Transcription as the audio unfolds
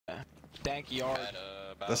Dank yard.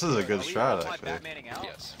 This is a good strat, actually.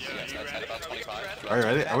 Yes. Yes, that's at about 25. Are you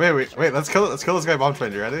ready? Oh, wait, let's kill this guy bomb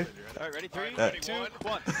train. You ready? Alright, ready? 3, 2,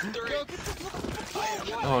 1.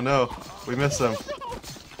 Oh no, we missed him.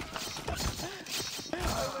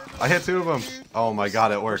 I hit 2 of them. Oh my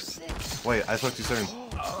god, it worked. Wait, I spoke too soon.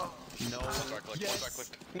 No.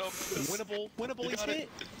 Yes. No. Winnable, he's hit.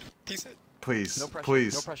 He's hit. Please, No pressure,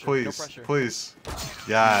 please, no pressure, please, no pressure. please.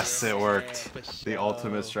 Yes, it worked. The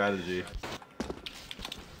ultimate strategy.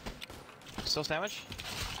 Still sandwich?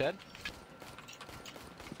 Dead?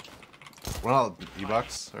 One out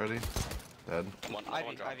E-box already. Dead. One drop.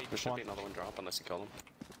 There should be another one drop unless you kill him.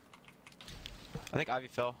 I think Ivy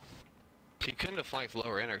fell. He couldn't have flanked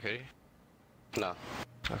lower inner, could he? No.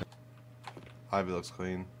 Ivy looks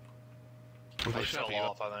clean. They fell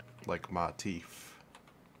off, I think. Like my teeth.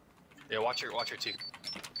 Yeah, watch your teeth.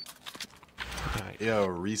 Yo,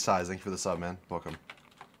 Resize, thank you for the sub, man. Welcome.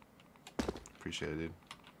 Appreciate it, dude.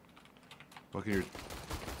 Look at your...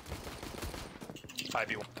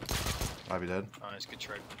 5v1. Ivy dead. Nice, good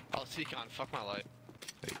trade. Oh, Seacon, fuck my light.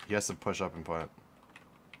 Hey, he has to push up and plant.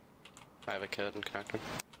 I have a kid in connector.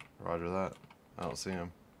 Roger that. I don't see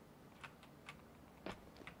him.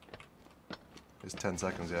 He's 10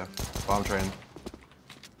 seconds, yeah. Bomb train.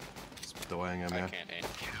 Just delaying him, yeah. I can't aim.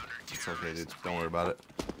 It's okay, dude. Don't worry about it.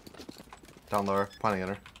 Down lower. Planting at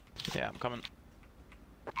her. Yeah, I'm coming.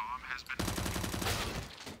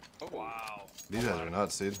 Oh, wow. These guys are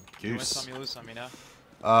nuts, dude. You win Goose. some, you lose some, you know?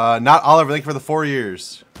 Not Oliver. Thank you for the 4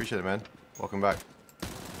 years. Appreciate it, man. Welcome back.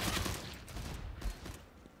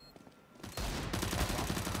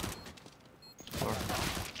 Lower.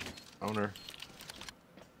 Owner.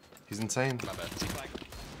 He's insane. My bad.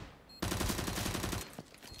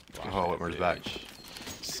 Oh, Witmer's back.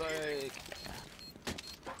 Sick.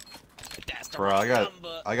 That's the Bro, right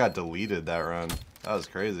number. I got deleted that run. That was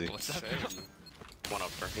crazy. What's up? One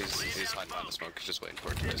upper. He's hiding behind the smoke. He's just waiting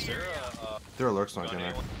for it to miss. Threw a lurk smoke in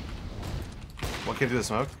there. What can do the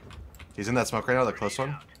smoke? He's in that smoke right now, the close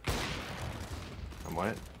one. I'm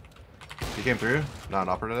white. He came through. Not an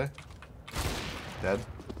upper today. Dead.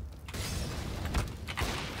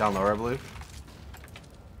 Down lower, I believe.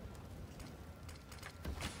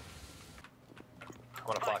 I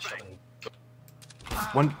want to flash something.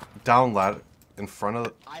 One down ladder in front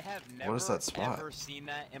of. I have never What is that spot? ever seen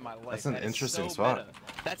that in my life. That's an That is interesting so spot. meta.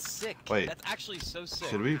 That's sick. Wait. That's actually so sick.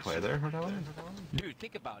 Should we play there? Dude,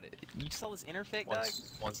 think about it. You saw this interfake, dog?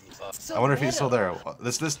 One's in the top. So I wonder if he's meta. still there.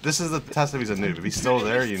 This is the test if he's a noob. If he's still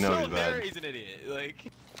there, you know he's There, bad. he's an idiot.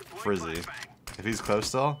 Like, Frizzy. If he's close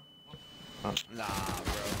still, nah, bro.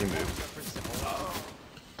 he moved.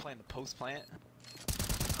 Playing the post plant.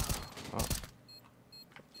 Oh.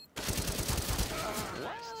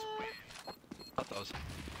 Thought that was...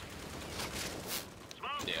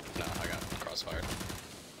 Yeah, no, I got crossfire.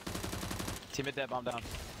 Team mid dead, bomb down.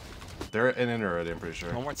 They're in already, I'm pretty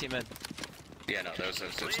sure. One more team mid. Yeah, no, there's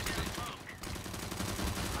Left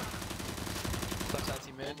side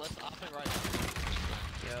team mid. Let's off and right.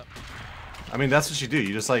 Yep. I mean, that's what you do.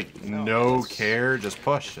 You just like no care, just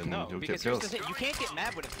push, and No, you'll because get here's kills. the thing. You can't get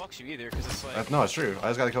mad when it fucks you either, because it's like... No, it's true. I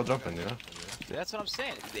just gotta kill jumping, you know? That's what I'm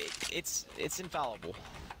saying. It's infallible.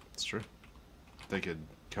 It's true. They could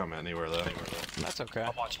come anywhere though. That's okay.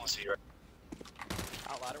 I'm watching C right.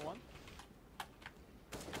 Out ladder one.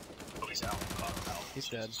 Oh, he's out. He's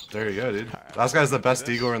dead. There you go, dude. That guy's the best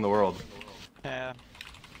Deagler in the world. Yeah.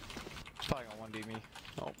 He's probably gonna 1v me.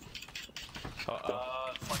 Oh.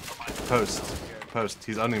 Uh-oh. Post.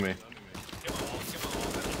 He's owning me.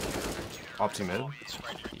 Opti mid.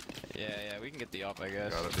 Yeah, we can get the up, I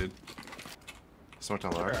guess. Got it, dude. Smoke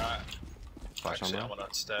down lower. Flash on Actually, I'm low.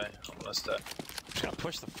 gonna stay. Just gonna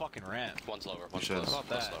push the fucking ramp. One's lower, one's should. close. How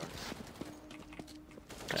about One's that? lower.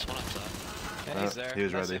 There's one outside. Yeah, he's there. He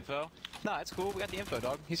was That's ready. Info. No, it's cool. We got the info,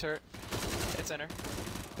 dog. He's hurt. It's center.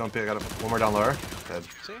 Don't pick. I got one more down lower. Dead.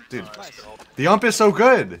 See? Dude, Nice. the ump is so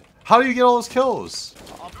good. How do you get all those kills?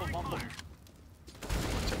 Ump him.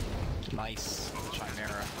 Nice.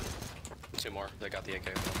 Chimera. 2 more. They got the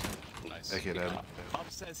AK. Nice. AK dead. Ump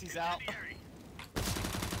says he's out.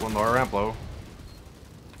 One lower ramp low.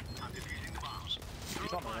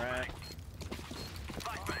 He's on the ramp.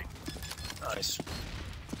 Nice.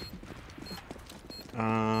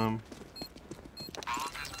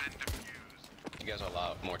 You guys are a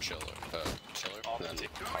lot more chiller than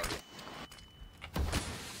Harvey.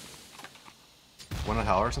 One at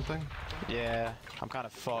hell or something? Yeah, I'm kind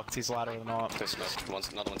of fucked. He's ladder with an ult. This missed.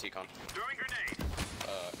 Another one's econ.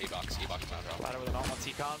 E-box now drop. Ladder with an ult. One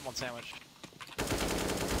T-con, one sandwich.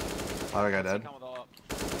 Other guy dead. T-con with ult.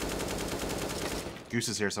 Goose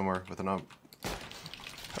is here somewhere with an ump.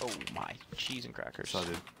 Oh. my cheese and crackers. So,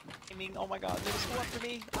 dude. Aiming, oh my god, they just go after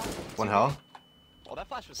me. Oh, One hell. oh, that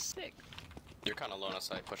flash was sick. You're kind of low on a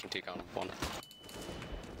sight, pushing T-con. One.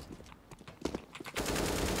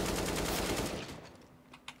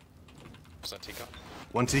 Was that T-con?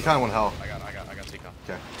 One T-con, one hell. I got T-con.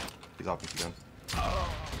 Okay. He's off T-con.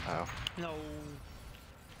 Oh. No.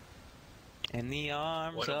 In the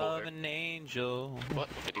arms What a of boulder. an angel. What?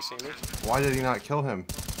 Did he see me? Why did he not kill him?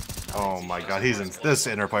 Oh my god, he's in. This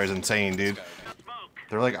inner player's insane, dude.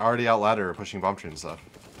 They're like already out ladder pushing bomb tree and stuff.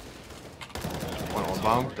 One old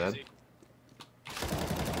bomb, dead.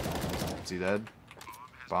 Is he dead?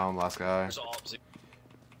 Bomb, last guy. There's all Z.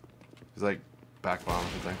 He's like back bomb or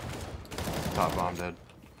something. Top bomb, dead.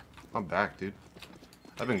 I'm back, dude.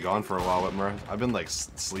 I've been gone for a while, Witmer. I've been like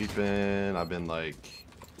sleeping. I've been like.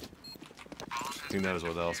 Who knows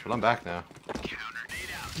what else, but I'm back now.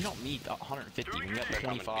 You don't need 150 when you got They're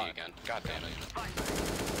coming B 25. again. God damn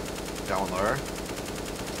it. Got one lower.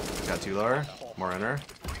 Got two lower. More inner.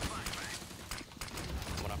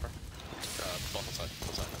 One upper. Both inside.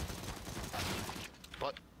 Inside.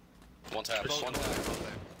 What? One tap. One tap.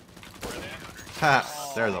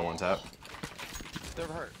 Ha! There's a one tap.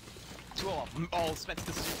 Never hurt. 2 off. Oh, Spence,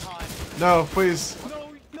 this is your time. No, please.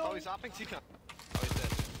 No, no. Oh, he's hopping T-con. Oh, he's dead.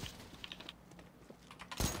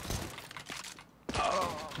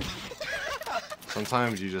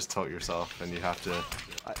 Sometimes you just tilt yourself and you have to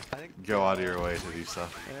I think go out of your way to do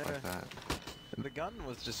stuff Yeah. like that. the gun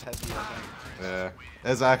was just heavy, I think. Yeah.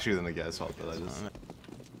 It's actually the guy's fault, but I just.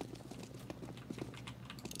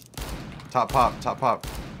 Top pop, top pop.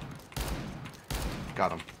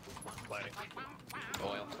 Got him. Lighting.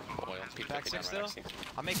 Oil. Oil. Keep Back taking six down right still? next to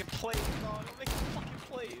you. I'm making plays, dog. I'm making fucking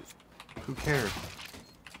plays. Who cared?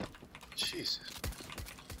 Jesus.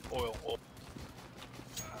 Oil.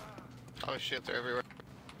 Oh shit, they're everywhere.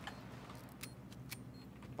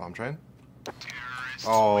 Bomb train?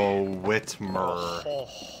 Oh, Witmer.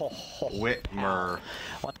 Witmer.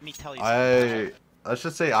 Let me tell you something. Let's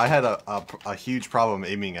just say I had a huge problem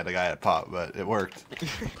aiming at a guy at pop, but it worked.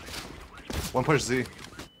 One push Z.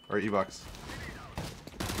 Or E-box.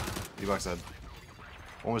 E-box dead.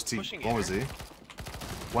 One was T. Pushing One was Z.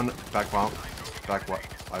 One back bomb. Back what?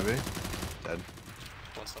 IV. Dead.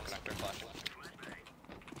 One still connector flashing.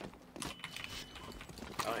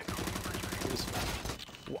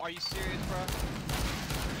 Oh, Are you serious, bro?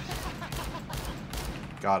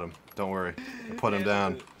 Got him. Don't worry. I put him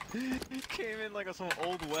down. He came in like some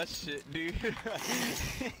old west shit, dude.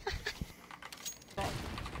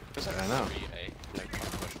 I know. 3A. No,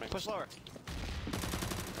 push me. Push lower.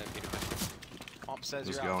 Omp says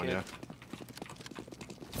Just you're out, going, kid. yeah.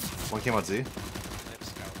 One came out Z.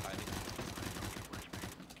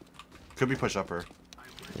 Could be push upper.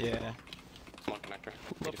 Yeah. One connector.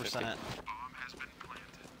 What percent?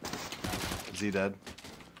 Z dead.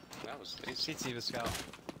 That was easy. CT the scout.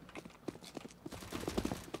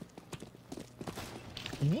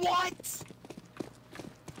 What?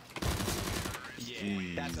 Yeah,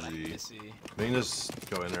 that's what I need to see. We can just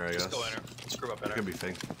go in there, I guess. Just go in her. Screw up in He her. could be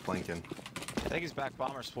flanking. I think he's back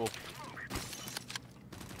bomber spool.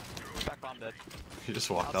 Back bomb dead. He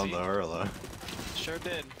just walked I'll down see. lower, or Sure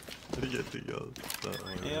did. Did he get to go?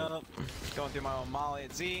 Yep. Going through my own molly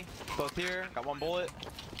at Z. Both here. Got one bullet.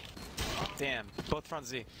 Damn. Both front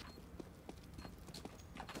Z.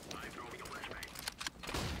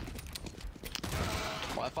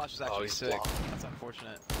 Well, that flash was actually he's sick. blocked. That's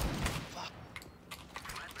unfortunate.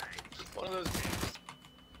 One of those games.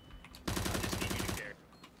 I just need you to care.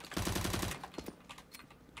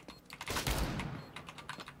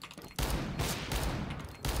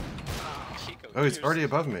 Oh, he's already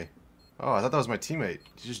above me. Oh, I thought that was my teammate.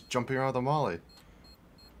 He's just jumping around the molly.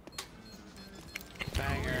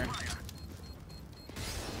 Banger.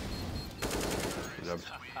 Good job.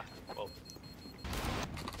 Well,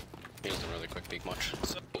 He doesn't really quick peek much.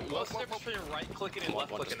 so what's the difference between right clicking and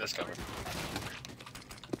left One clicking this just cover?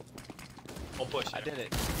 I'll push. I did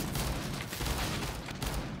it.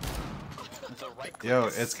 The right click Yo,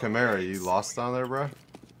 is it's so Chimera. ace. You lost down there, bro?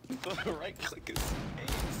 The right click is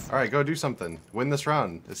ace. Alright, go do something. Win this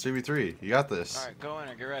round. It's 3v3. You got this. Alright, go in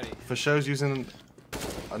or get ready. Fasho's using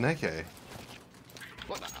a Neke.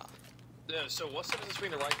 What? Nah. Yeah, so what's the difference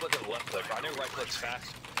between the right click and the left click? I know right click's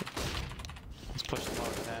fast. Let's push them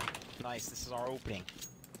over then. Nice, this is our opening.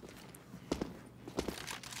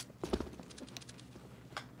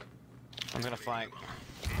 I'm gonna flank.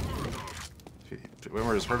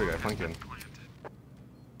 Witmer just heard a guy flanking.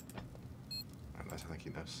 I think he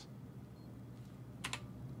knows.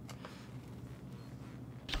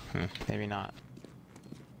 Maybe not.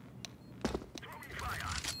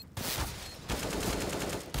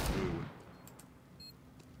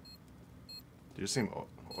 You seen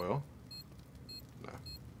oil? No.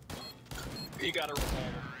 You got a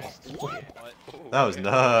revolver. What? That was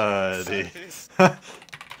nutty. What?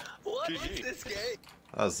 GG. What's this game?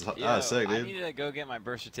 That was sick, I dude. need to go get my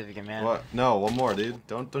birth certificate, man. What? No, one more, dude.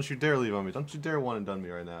 Don't you dare leave on me. Don't you dare one and done me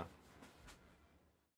right now.